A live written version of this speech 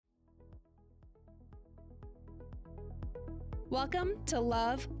Welcome to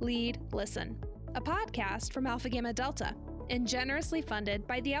Love, Lead, Listen, a podcast from Alpha Gamma Delta and generously funded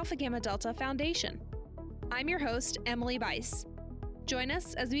by the Alpha Gamma Delta Foundation. I'm your host, Emily Bice. Join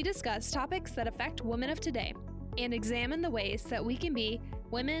us as we discuss topics that affect women of today and examine the ways that we can be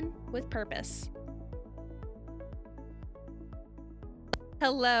women with purpose.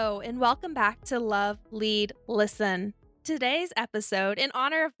 Hello, and welcome back to Love, Lead, Listen. Today's episode, in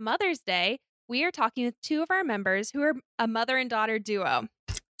honor of Mother's Day, we are talking with two of our members who are a mother and daughter duo.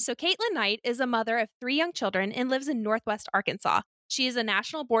 So Caitlin Knight is a mother of 3 young children and lives in Northwest Arkansas. She is a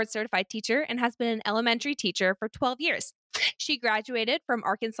national board certified teacher and has been an elementary teacher for 12 years. She graduated from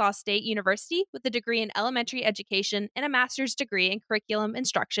Arkansas State University with a degree in elementary education and a master's degree in curriculum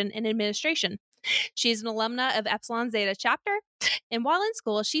instruction and administration. She is an alumna of Epsilon Zeta chapter, and while in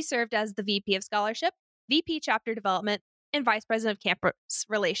school, she served as the VP of Scholarship, VP Chapter Development, and Vice President of Campus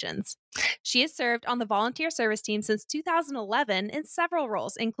Relations. She has served on the volunteer service team since 2011 in several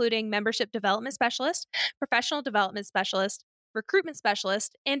roles, including Membership Development Specialist, Professional Development Specialist, Recruitment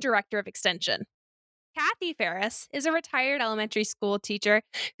Specialist, and Director of Extension. Kathy Ferris is a retired elementary school teacher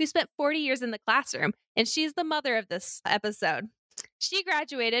who spent 40 years in the classroom, and she's the mother of this episode. She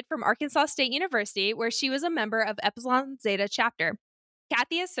graduated from Arkansas State University, where she was a member of Epsilon Zeta chapter.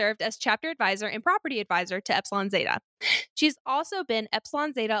 Kathy has served as chapter advisor and property advisor to Epsilon Zeta. She's also been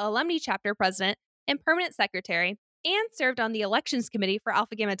Epsilon Zeta Alumni Chapter President and Permanent Secretary, and served on the Elections Committee for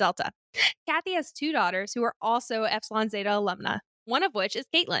Alpha Gamma Delta. Kathy has 2 daughters who are also Epsilon Zeta alumna, one of which is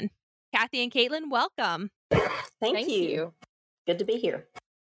Caitlin. Kathy and Caitlin, welcome. Thank you. Good to be here.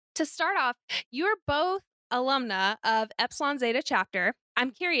 To start off, you're both alumna of Epsilon Zeta chapter.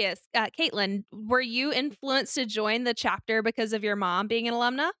 I'm curious, Caitlin, were you influenced to join the chapter because of your mom being an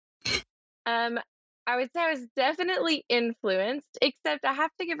alumna? I would say I was definitely influenced, except I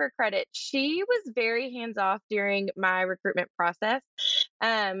have to give her credit. She was very hands-off during my recruitment process.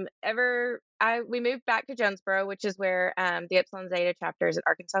 We moved back to Jonesboro, which is where the Epsilon Zeta chapter is at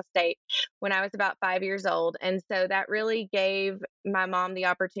Arkansas State, when I was about 5 years old. And so that really gave my mom the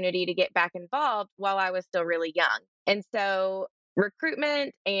opportunity to get back involved while I was still really young. And so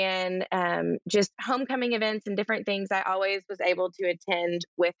recruitment and just homecoming events and different things, I always was able to attend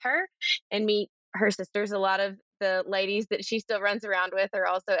with her and meet her sisters. A lot of the ladies that she still runs around with are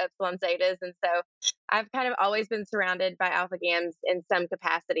also Epsilon Zetas. And so I've kind of always been surrounded by Alpha Gams in some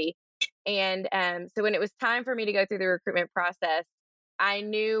capacity. And so when it was time for me to go through the recruitment process, I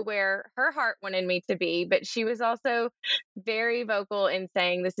knew where her heart wanted me to be, but she was also very vocal in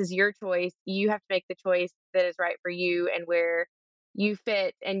saying, this is your choice. You have to make the choice that is right for you and where you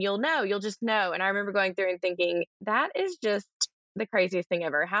fit, and you'll just know. And I remember going through and thinking, that is just the craziest thing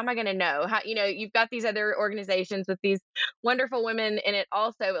ever. How am I going to know? How, you've got these other organizations with these wonderful women in it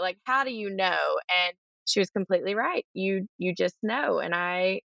also, but like, how do you know? And she was completely right. You just know. And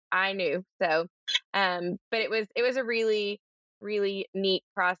I knew. So, but it was a really, really neat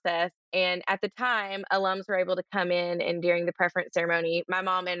process. And at the time, alums were able to come in, and during the preference ceremony, my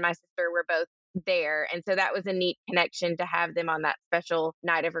mom and my sister were both there. And so that was a neat connection to have them on that special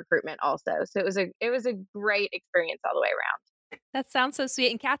night of recruitment also. So it was a great experience all the way around. That sounds so sweet.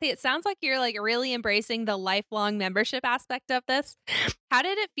 And Kathy, it sounds like you're like really embracing the lifelong membership aspect of this. How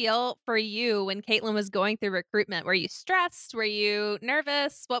did it feel for you when Caitlin was going through recruitment? Were you stressed? Were you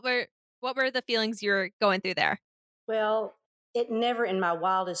nervous? What were the feelings you were going through there? Well, it never in my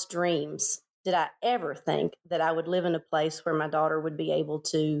wildest dreams did I ever think that I would live in a place where my daughter would be able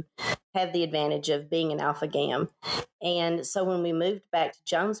to have the advantage of being an Alpha Gam. And so when we moved back to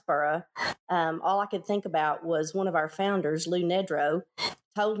Jonesboro, all I could think about was one of our founders, Lou Nedrow,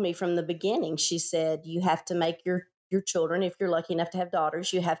 told me from the beginning, she said, you have to make your children, if you're lucky enough to have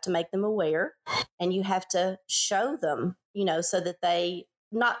daughters, you have to make them aware, and you have to show them, so that they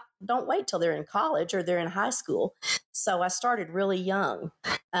don't wait till they're in college or they're in high school. So I started really young.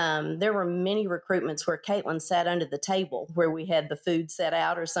 There were many recruitments where Caitlin sat under the table where we had the food set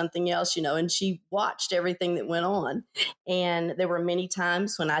out or something else, and she watched everything that went on. And there were many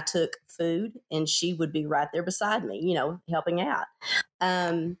times when I took food and she would be right there beside me, helping out.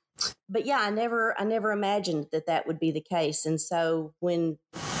 But yeah, I never imagined that would be the case. And so when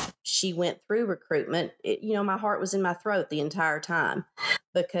she went through recruitment, my heart was in my throat the entire time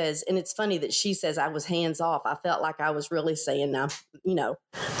and it's funny that she says I was hands off. I felt like I was really saying, now,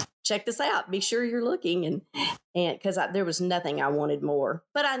 check this out, be sure you're looking. And because there was nothing I wanted more,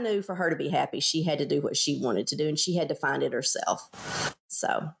 but I knew for her to be happy, she had to do what she wanted to do, and she had to find it herself.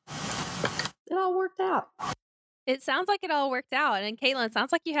 So it all worked out. It sounds like it all worked out. And Caitlin, it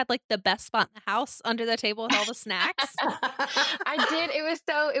sounds like you had like the best spot in the house under the table with all the snacks. I did. It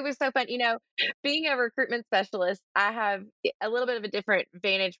was so fun. Being a recruitment specialist, I have a little bit of a different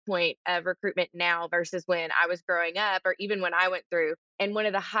vantage point of recruitment now versus when I was growing up or even when I went through. And one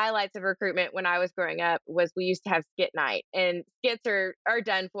of the highlights of recruitment when I was growing up was we used to have skit night. And skits are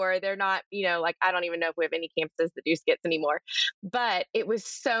done for. They're not, like I don't even know if we have any campuses that do skits anymore. But it was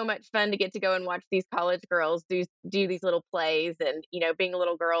so much fun to get to go and watch these college girls do these little plays and, being a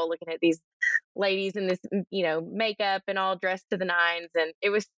little girl looking at these ladies in this, makeup and all dressed to the nines. And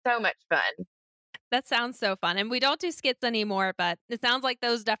it was so much fun. That sounds so fun. And we don't do skits anymore, but it sounds like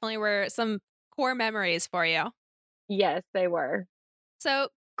those definitely were some core memories for you. Yes, they were. So,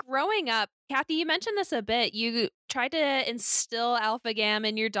 growing up, Kathy, you mentioned this a bit. You tried to instill Alpha Gam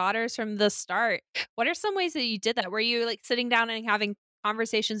in your daughters from the start. What are some ways that you did that? Were you like sitting down and having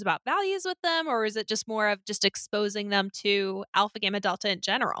conversations about values with them, or is it just more of just exposing them to Alpha Gamma Delta in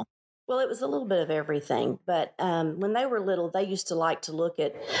general? Well, it was a little bit of everything, but when they were little, they used to like to look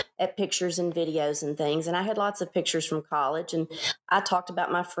at pictures and videos and things. And I had lots of pictures from college, and I talked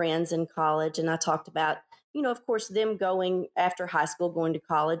about my friends in college, and I talked about, of course, them going after high school, going to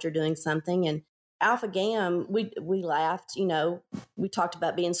college or doing something. And Alpha Gam, we laughed, we talked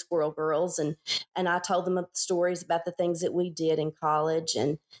about being squirrel girls, and I told them stories about the things that we did in college,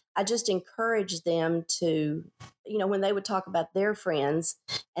 and I just encouraged them to, when they would talk about their friends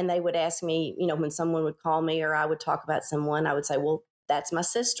and they would ask me, when someone would call me or I would talk about someone, I would say, well, that's my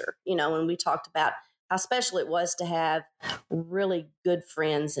sister, and we talked about how special it was to have really good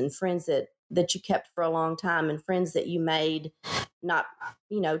friends and friends that you kept for a long time and friends that you made not,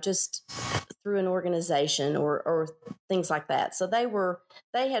 just through an organization or things like that. So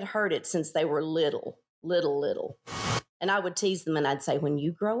they had heard it since they were little. And I would tease them and I'd say, when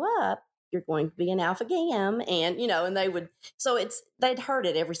you grow up, you're going to be an Alpha Gam. And, and they would, so they'd heard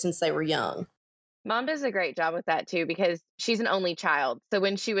it ever since they were young. Mom does a great job with that too, because she's an only child. So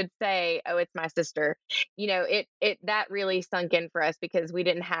when she would say, "Oh, it's my sister," it that really sunk in for us because we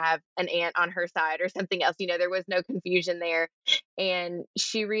didn't have an aunt on her side or something else. There was no confusion there. And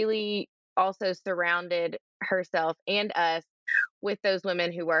she really also surrounded herself and us with those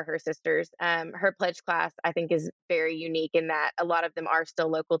women who were her sisters. Her pledge class, I think, is very unique in that a lot of them are still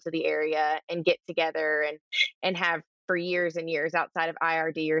local to the area and get together and have for years and years outside of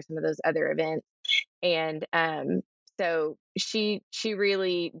IRD or some of those other events. And so she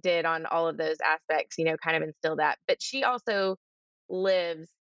really did on all of those aspects, kind of instill that. But she also lives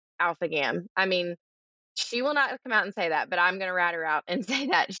Alpha Gam. I mean, she will not come out and say that, but I'm going to rat her out and say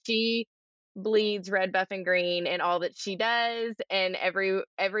that she bleeds red, buff, and green in all that she does, and every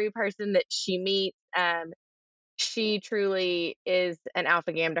person that she meets. She truly is an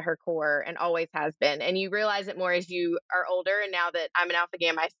Alpha Gam to her core and always has been. And you realize it more as you are older. And now that I'm an Alpha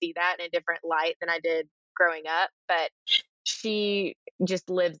Gam, I see that in a different light than I did growing up. But she just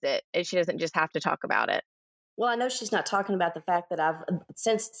lives it, and she doesn't just have to talk about it. Well, I know she's not talking about the fact that I've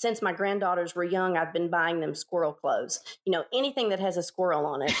since my granddaughters were young, I've been buying them squirrel clothes. Anything that has a squirrel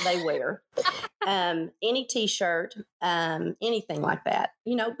on it, they wear. Any T-shirt, anything like that.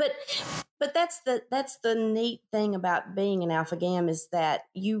 But that's the neat thing about being an Alpha Gam is that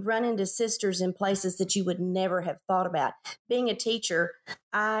you run into sisters in places that you would never have thought about. Being a teacher,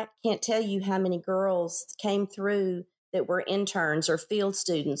 I can't tell you how many girls came through that were interns or field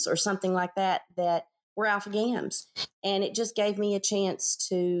students or something like that were Alpha Gams. And it just gave me a chance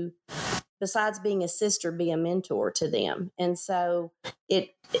to, besides being a sister, be a mentor to them. And so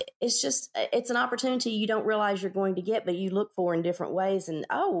it's an opportunity you don't realize you're going to get, but you look for in different ways. And,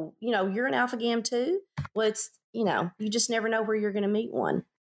 you're an Alpha Gam too? Well, it's, you just never know where you're going to meet one.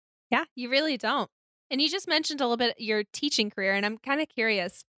 Yeah, you really don't. And you just mentioned a little bit your teaching career, and I'm kind of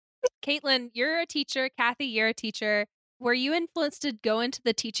curious. Caitlin, you're a teacher. Kathy, you're a teacher. Were you influenced to go into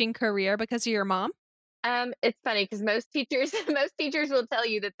the teaching career because of your mom? It's funny because most teachers will tell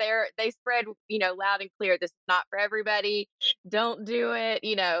you that they spread, loud and clear, this is not for everybody. Don't do it,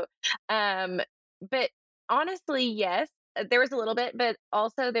 But honestly, yes, there was a little bit, but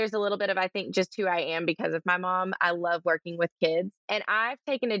also there's a little bit of, I think, just who I am because of my mom. I love working with kids, and I've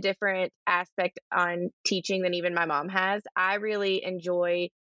taken a different aspect on teaching than even my mom has. I really enjoy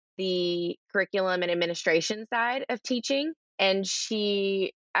the curriculum and administration side of teaching, and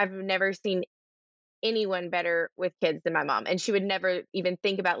I've never seen anyone better with kids than my mom. And she would never even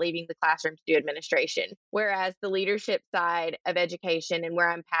think about leaving the classroom to do administration. Whereas the leadership side of education and where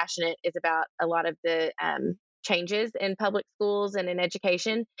I'm passionate is about a lot of the changes in public schools and in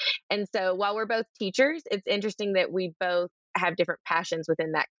education. And so while we're both teachers, it's interesting that we both have different passions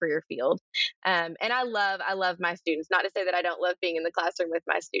within that career field. And I love my students. Not to say that I don't love being in the classroom with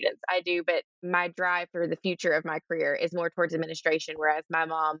my students. I do, but my drive for the future of my career is more towards administration, whereas my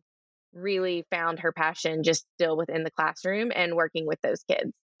mom really found her passion just still within the classroom and working with those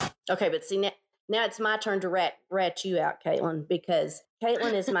kids. Okay, but see, now it's my turn to rat you out, Caitlin, because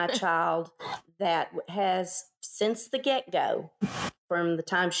Caitlin is my child that has, since the get-go, from the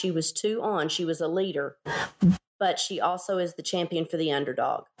time she was 2 on, she was a leader, but she also is the champion for the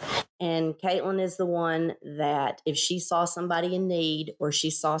underdog. And Caitlin is the one that if she saw somebody in need or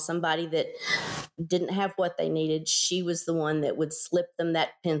she saw somebody that didn't have what they needed, she was the one that would slip them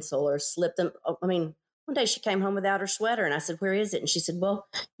that pencil or slip them. I mean, one day she came home without her sweater and I said, "Where is it?" And she said, "Well,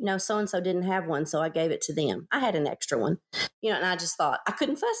 so-and-so didn't have one, so I gave it to them. I had an extra one." And I just thought I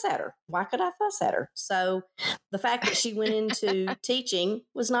couldn't fuss at her. Why could I fuss at her? So the fact that she went into teaching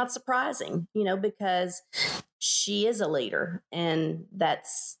was not surprising, because she is a leader, and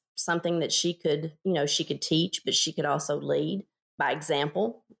that's something that she could teach, but she could also lead by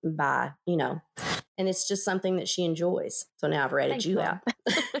example, and it's just something that she enjoys. So now I've ratted you out.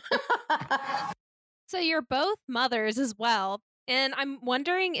 So you're both mothers as well. And I'm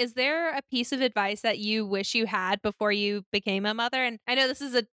wondering, is there a piece of advice that you wish you had before you became a mother? And I know this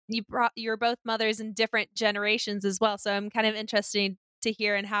is you're both mothers in different generations as well. So I'm kind of interested to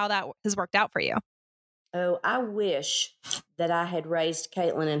hear and how that has worked out for you. Oh, I wish that I had raised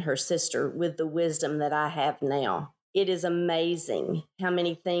Caitlin and her sister with the wisdom that I have now. It is amazing how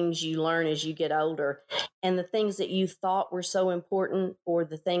many things you learn as you get older, and the things that you thought were so important or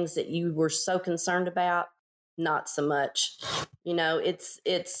the things that you were so concerned about, not so much.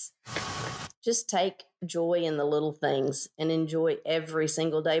 It's just take joy in the little things and enjoy every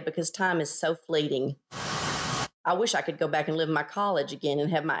single day, because time is so fleeting. I wish I could go back and live my college again and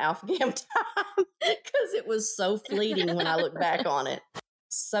have my Alpha Gam time, because it was so fleeting when I look back on it.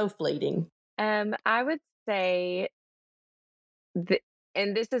 So fleeting. I would say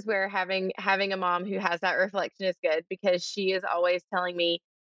and this is where having a mom who has that reflection is good, because she is always telling me,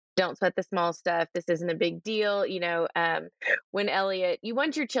 don't sweat the small stuff. This isn't a big deal. When Elliot, you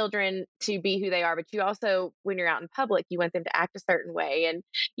want your children to be who they are, but you also, when you're out in public, you want them to act a certain way and,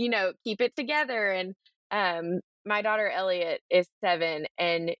 keep it together. And my daughter Elliot is 7,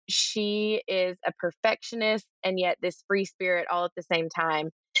 and she is a perfectionist and yet this free spirit all at the same time.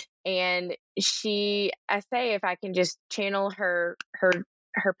 And I say, if I can just channel her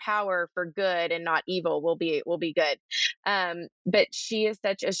power for good and not evil, we'll be good. But she is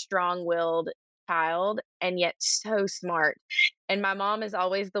such a strong-willed child and yet so smart. And my mom is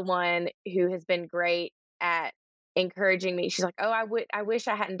always the one who has been great at encouraging me. She's like, "Oh, I wish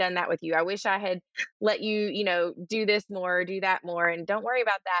I hadn't done that with you. I wish I had let you, do this more, do that more, and don't worry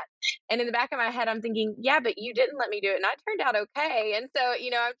about that." And in the back of my head, I'm thinking, yeah, but you didn't let me do it, and I turned out okay. And so,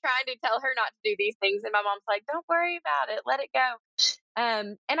 I'm trying to tell her not to do these things, and my mom's like, "Don't worry about it, let it go."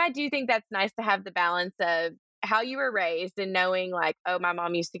 And I do think that's nice to have the balance of how you were raised and knowing, like, oh, my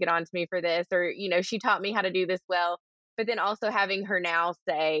mom used to get on to me for this, or she taught me how to do this well. But then also having her now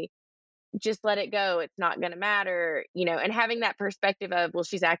say, just let it go, it's not going to matter, and having that perspective of, well,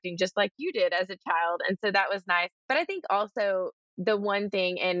 she's acting just like you did as a child. And so that was nice. But I think also the one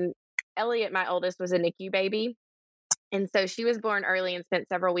thing, and Elliot, my oldest, was a NICU baby, and so she was born early and spent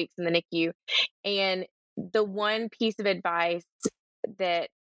several weeks in the NICU. And the one piece of advice that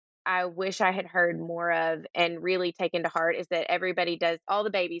I wish I had heard more of and really taken to heart is that everybody does, all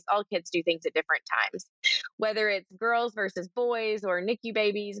kids do things at different times, whether it's girls versus boys or NICU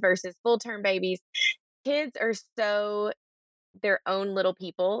babies versus full-term babies. Kids are so their own little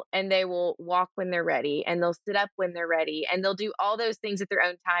people, and they will walk when they're ready, and they'll sit up when they're ready, and they'll do all those things at their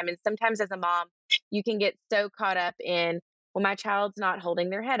own time. And sometimes as a mom, you can get so caught up in, well, my child's not holding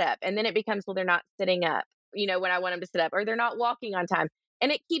their head up. And then it becomes, well, they're not sitting up, when I want them to sit up, or they're not walking on time.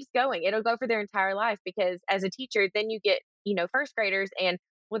 And it keeps going. It'll go for their entire life, because as a teacher, then you get, first graders, and,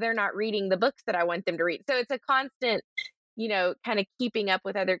 well, they're not reading the books that I want them to read. So it's a constant, kind of keeping up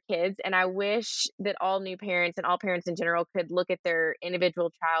with other kids. And I wish that all new parents and all parents in general could look at their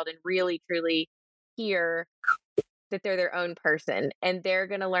individual child and really, truly hear that they're their own person, and they're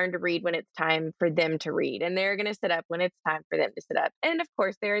going to learn to read when it's time for them to read. And they're going to sit up when it's time for them to sit up. And of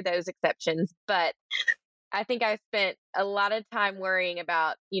course, there are those exceptions, but I think I spent a lot of time worrying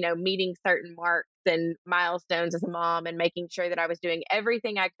about, meeting certain marks and milestones as a mom, and making sure that I was doing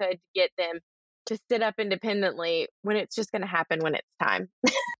everything I could to get them to sit up independently, when it's just going to happen when it's time.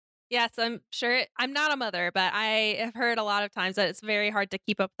 Yes, I'm sure. I'm not a mother, but I have heard a lot of times that it's very hard to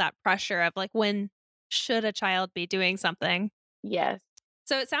keep up that pressure of, like, when should a child be doing something? Yes.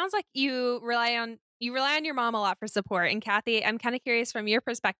 So it sounds like you rely on You rely on your mom a lot for support. And Kathy, I'm kind of curious from your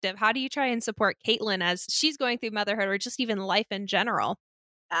perspective, how do you try and support Caitlin as she's going through motherhood or just even life in general?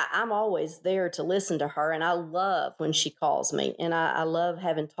 I'm always there to listen to her, and I love when she calls me, and I love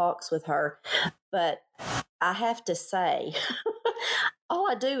having talks with her. But I have to say, all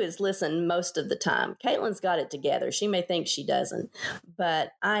I do is listen most of the time. Caitlin's got it together. She may think she doesn't,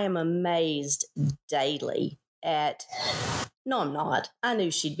 but I am amazed daily at. No, I'm not. I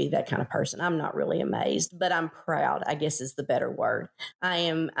knew she'd be that kind of person. I'm not really amazed, but I'm proud, I guess is the better word. I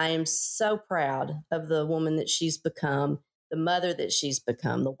am so proud of the woman that she's become, the mother that she's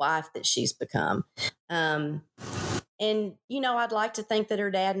become, the wife that she's become. Um, and, I'd like to think that her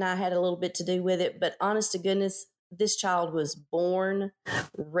dad and I had a little bit to do with it, but honest to goodness, this child was born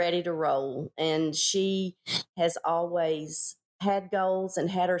ready to roll. And she has always had goals and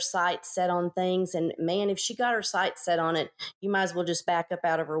had her sights set on things. And man, if she got her sights set on it, you might as well just back up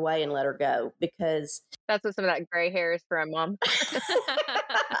out of her way and let her go, because That's what some of that gray hair is from, Mom.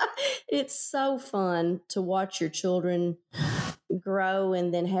 it's so fun to watch your children grow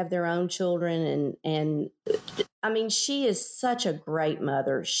and then have their own children. And I mean, she is such a great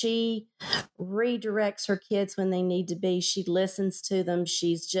mother. She redirects her kids when they need to be. She listens to them.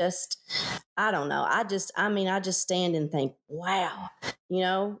 She's just, I don't know. I just stand and think, wow,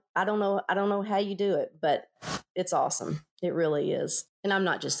 I don't know how you do it, but it's awesome. It really is. And I'm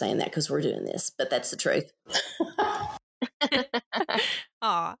not just saying that because we're doing this, but that's the truth.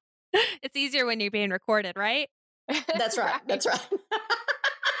 Aw, it's easier when you're being recorded, right? That's right. That's right.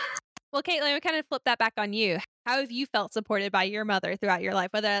 Well, Caitlin, we kind of flip that back on you. How have you felt supported by your mother throughout your life,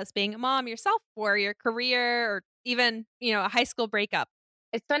 whether that's being a mom yourself or your career or even, a high school breakup?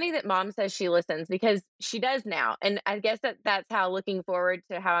 It's funny that Mom says she listens because she does now. And I guess that's how, looking forward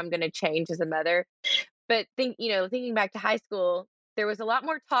to how I'm going to change as a mother. But thinking back to high school, there was a lot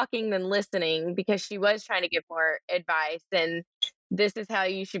more talking than listening because she was trying to give more advice and this is how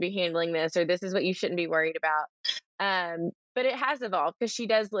you should be handling this, or this is what you shouldn't be worried about. But it has evolved because she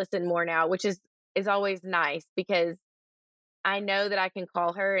does listen more now, which is always nice because I know that I can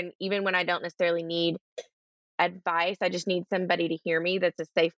call her, and even when I don't necessarily need advice, I just need somebody to hear me that's a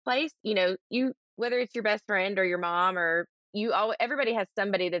safe place. You whether it's your best friend or your mom or everybody has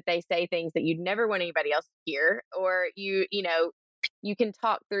somebody that they say things that you'd never want anybody else to hear, or you can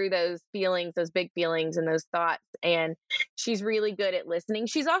talk through those feelings, those big feelings and those thoughts. And she's really good at listening.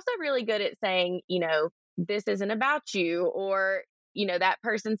 She's also really good at saying, this isn't about you, or that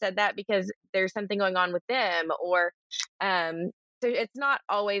person said that because there's something going on with them, or so it's not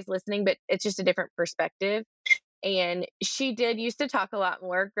always listening, but it's just a different perspective. And she did used to talk a lot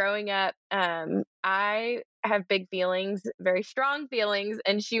more growing up. I have big feelings, very strong feelings,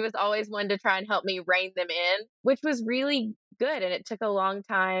 and she was always one to try and help me rein them in, which was really good. And it took a long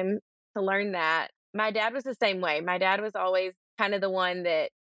time to learn that. My dad was the same way. My dad was always kind of the one that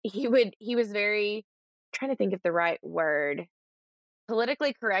he was very, trying to think of the right word.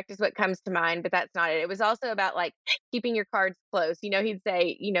 Politically correct is what comes to mind, but that's not it. It was also about like keeping your cards close. He'd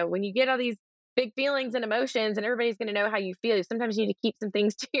say, when you get all these big feelings and emotions and everybody's going to know how you feel, sometimes you need to keep some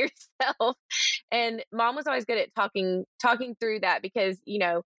things to yourself. And Mom was always good at talking through that because,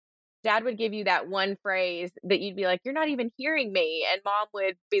 Dad would give you that one phrase that you'd be like, you're not even hearing me. And Mom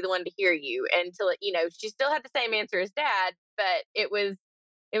would be the one to hear you until, she still had the same answer as Dad, but it was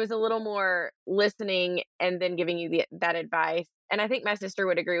a little more listening and then giving you that advice. And I think my sister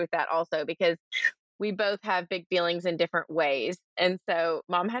would agree with that also because we both have big feelings in different ways. And so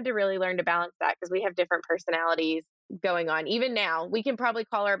Mom had to really learn to balance that because we have different personalities going on. Even now, we can probably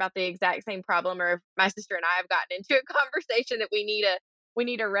call her about the exact same problem, or if my sister and I have gotten into a conversation that we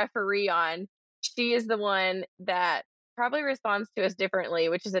need a referee on, she is the one that probably responds to us differently,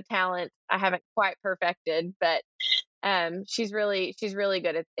 which is a talent I haven't quite perfected, but she's really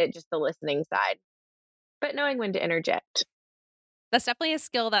good at just the listening side, but knowing when to interject. That's definitely a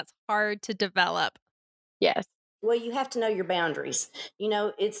skill that's hard to develop. Yes. Well, you have to know your boundaries.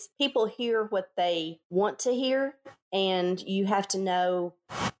 It's people hear what they want to hear, and you have to know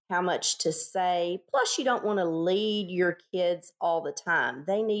how much to say. Plus, you don't want to lead your kids all the time.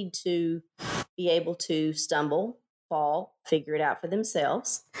 They need to be able to stumble, fall, figure it out for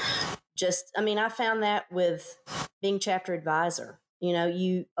themselves. I found that with being chapter advisor.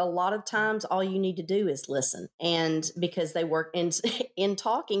 A lot of times all you need to do is listen. And because they work in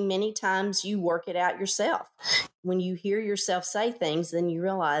talking, many times you work it out yourself. When you hear yourself say things, then you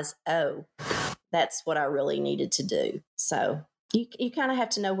realize, oh, that's what I really needed to do. So you kind of have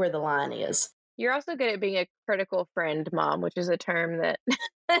to know where the line is. You're also good at being a critical friend, Mom, which is a term that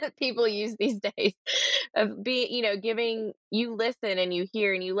people use these days, of giving, you listen and you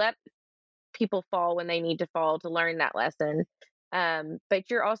hear and you let people fall when they need to fall to learn that lesson. But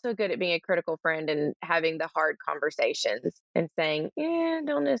you're also good at being a critical friend and having the hard conversations and saying, yeah, I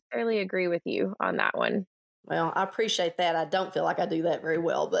don't necessarily agree with you on that one. Well, I appreciate that. I don't feel like I do that very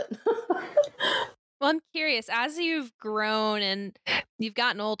well, but Well, I'm curious, as you've grown and you've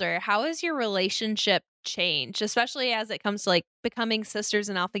gotten older, how has your relationship changed, especially as it comes to like becoming sisters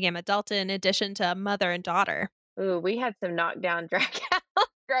in Alpha Gamma Delta in addition to mother and daughter? Ooh, we had some knockdown drag out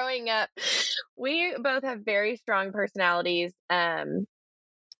growing up. We both have very strong personalities. Mom's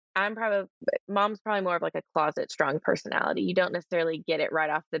probably more of like a closet strong personality. You don't necessarily get it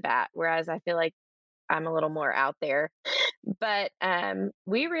right off the bat, whereas I feel like I'm a little more out there. But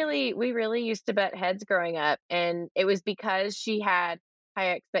we really used to butt heads growing up, and it was because she had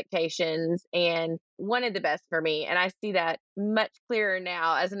high expectations and wanted the best for me. And I see that much clearer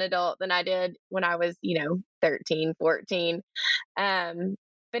now as an adult than I did when I was, 13, 14.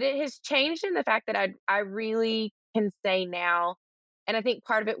 But it has changed in the fact that I really can say now, and I think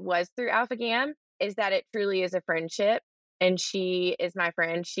part of it was through Alpha Gam, is that it truly is a friendship. And she is my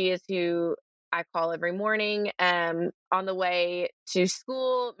friend. She is who I call every morning. On the way to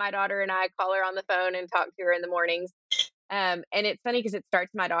school, my daughter and I call her on the phone and talk to her in the mornings. And it's funny because it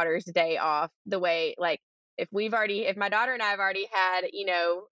starts my daughter's day off the way, like, if my daughter and I have already had,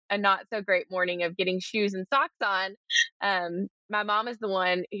 a not so great morning of getting shoes and socks on, my mom is the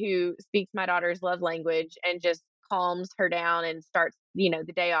one who speaks my daughter's love language and just calms her down and starts, the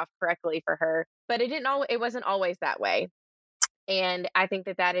day off correctly for her. But it wasn't always that way. And I think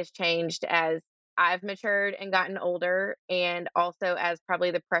that that has changed as I've matured and gotten older, and also as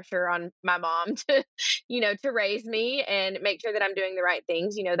probably the pressure on my mom to, to raise me and make sure that I'm doing the right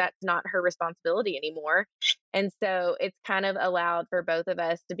things. That's not her responsibility anymore. And so it's kind of allowed for both of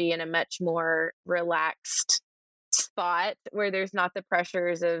us to be in a much more relaxed spot where there's not the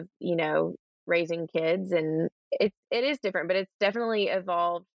pressures of, raising kids. And it is different, but it's definitely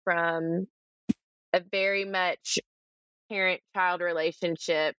evolved from a very much parent-child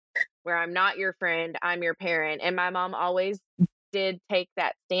relationship where I'm not your friend, I'm your parent. And my mom always did take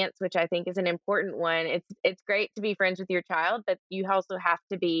that stance, which I think is an important one. It's great to be friends with your child, but you also have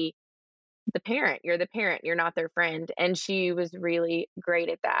to be the parent. You're the parent, you're not their friend. And she was really great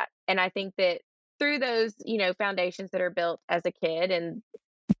at that. And I think that through those, foundations that are built as a kid, and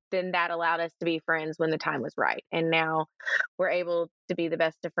then that allowed us to be friends when the time was right. And now we're able to be the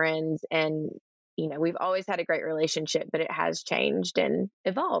best of friends. And we've always had a great relationship, but it has changed and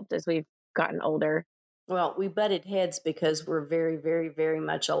evolved as we've gotten older. well, we butted heads because we're very, very, very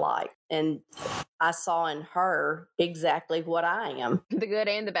much alike. And I saw in her exactly what I am. The good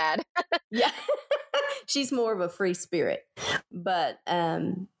and the bad. Yeah. She's more of a free spirit. But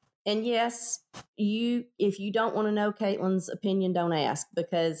and yes, if you don't want to know Caitlin's opinion, don't ask,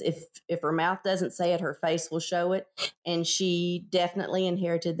 because if her mouth doesn't say it, her face will show it. And she definitely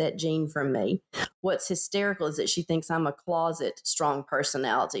inherited that gene from me. What's hysterical is that she thinks I'm a closet strong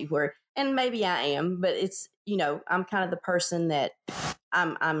personality, and maybe I am, but it's, I'm kind of the person that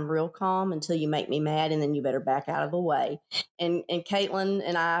I'm real calm until you make me mad, and then you better back out of the way. And Caitlin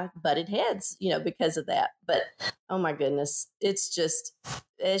and I butted heads, because of that. But oh my goodness, it's just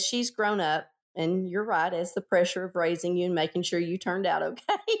as she's grown up, and you're right, as the pressure of raising you and making sure you turned out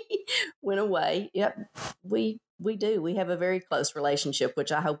okay went away. Yep, we do. We have a very close relationship,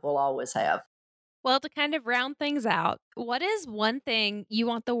 which I hope we'll always have. Well, to kind of round things out, what is one thing you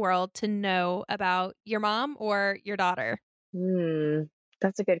want the world to know about your mom or your daughter?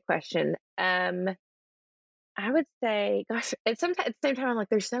 That's a good question. I would say, gosh, sometimes at the same time, I'm like,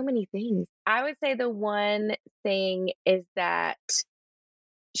 there's so many things. I would say the one thing is that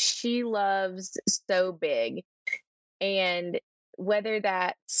she loves so big. And whether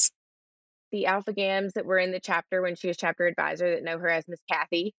that's the Alpha Gams that were in the chapter when she was chapter advisor that know her as Miss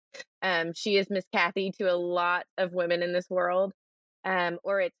Kathy, she is Miss Kathy to a lot of women in this world.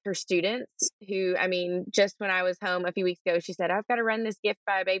 Or it's her students who, I mean, just when I was home a few weeks ago, she said, I've got to run this gift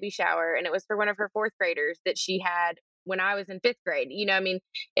by a baby shower. And it was for one of her fourth graders that she had when I was in fifth grade.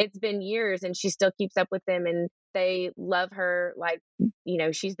 It's been years and she still keeps up with them, and they love her like,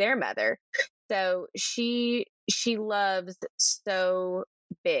 she's their mother. So she loves so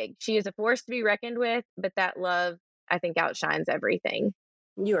big. She is a force to be reckoned with, but that love, I think, outshines everything.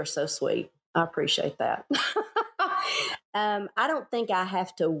 You are so sweet. I appreciate that. I don't think I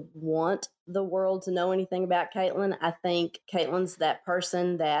have to want the world to know anything about Caitlin. I think Caitlin's that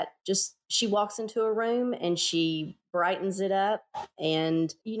person that just, she walks into a room and she brightens it up.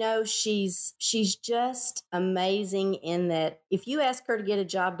 And, you know, she's just amazing in that if you ask her to get a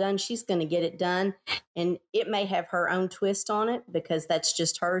job done, she's going to get it done. And it may have her own twist on it because that's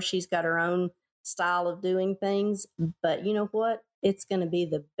just her. She's got her own style of doing things. But you know what? It's going to be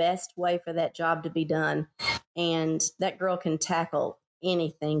the best way for that job to be done. And that girl can tackle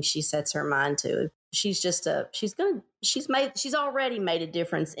anything she sets her mind to. She's already made a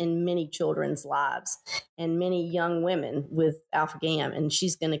difference in many children's lives and many young women with Alpha Gam, and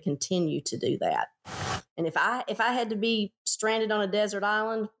she's going to continue to do that. And if I had to be stranded on a desert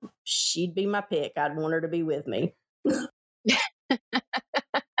island, she'd be my pick. I'd want her to be with me.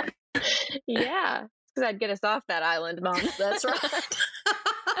 Yeah, because I'd get us off that island, Mom. That's right.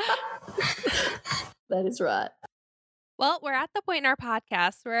 That is right. Well, we're at the point in our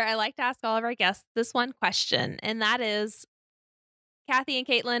podcast where I like to ask all of our guests this one question, and that is, Kathy and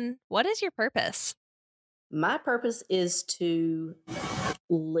Caitlin, what is your purpose? My purpose is to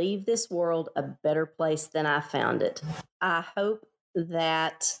leave this world a better place than I found it. I hope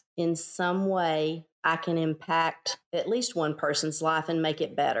that in some way I can impact at least one person's life and make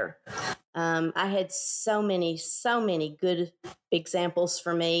it better. I had so many good examples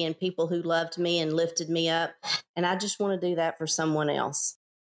for me and people who loved me and lifted me up. And I just want to do that for someone else.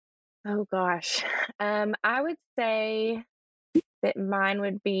 Oh, gosh. I would say that mine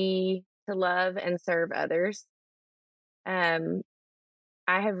would be to love and serve others. I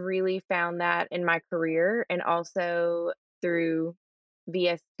have really found that in my career and also through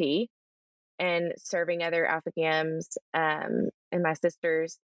VSP and serving other Alpha Gams and my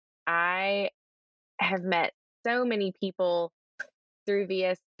sisters. I have met so many people through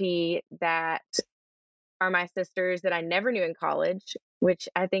VSP that are my sisters that I never knew in college, which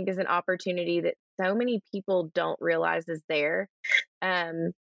I think is an opportunity that so many people don't realize is there.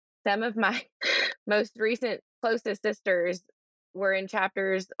 Some of my most recent closest sisters were in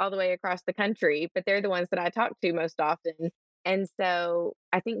chapters all the way across the country, but they're the ones that I talk to most often. And so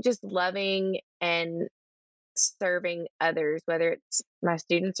I think just loving and serving others, whether it's my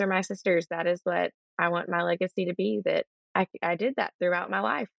students or my sisters, that is what I want my legacy to be, that I did that throughout my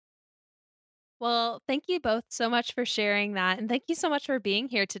life. Well, thank you both so much for sharing that. And thank you so much for being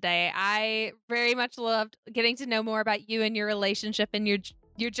here today. I very much loved getting to know more about you and your relationship and your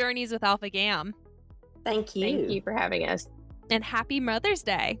journeys with Alpha Gam. Thank you. Thank you for having us. And happy Mother's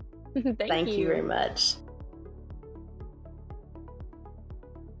Day. Thank you very much.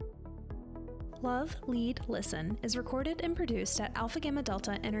 Love, Lead, Listen is recorded and produced at Alpha Gamma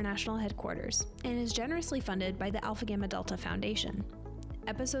Delta International Headquarters and is generously funded by the Alpha Gamma Delta Foundation.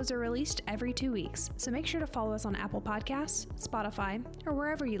 Episodes are released every 2 weeks, so make sure to follow us on Apple Podcasts, Spotify, or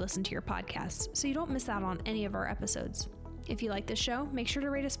wherever you listen to your podcasts so you don't miss out on any of our episodes. If you like this show, make sure to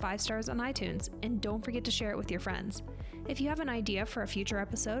rate us 5 stars on iTunes and don't forget to share it with your friends. If you have an idea for a future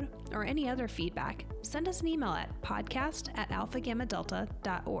episode or any other feedback, send us an email at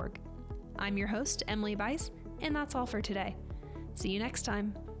podcast@alphagammadelta.org. I'm your host, Emily Bice, and that's all for today. See you next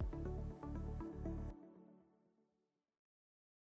time.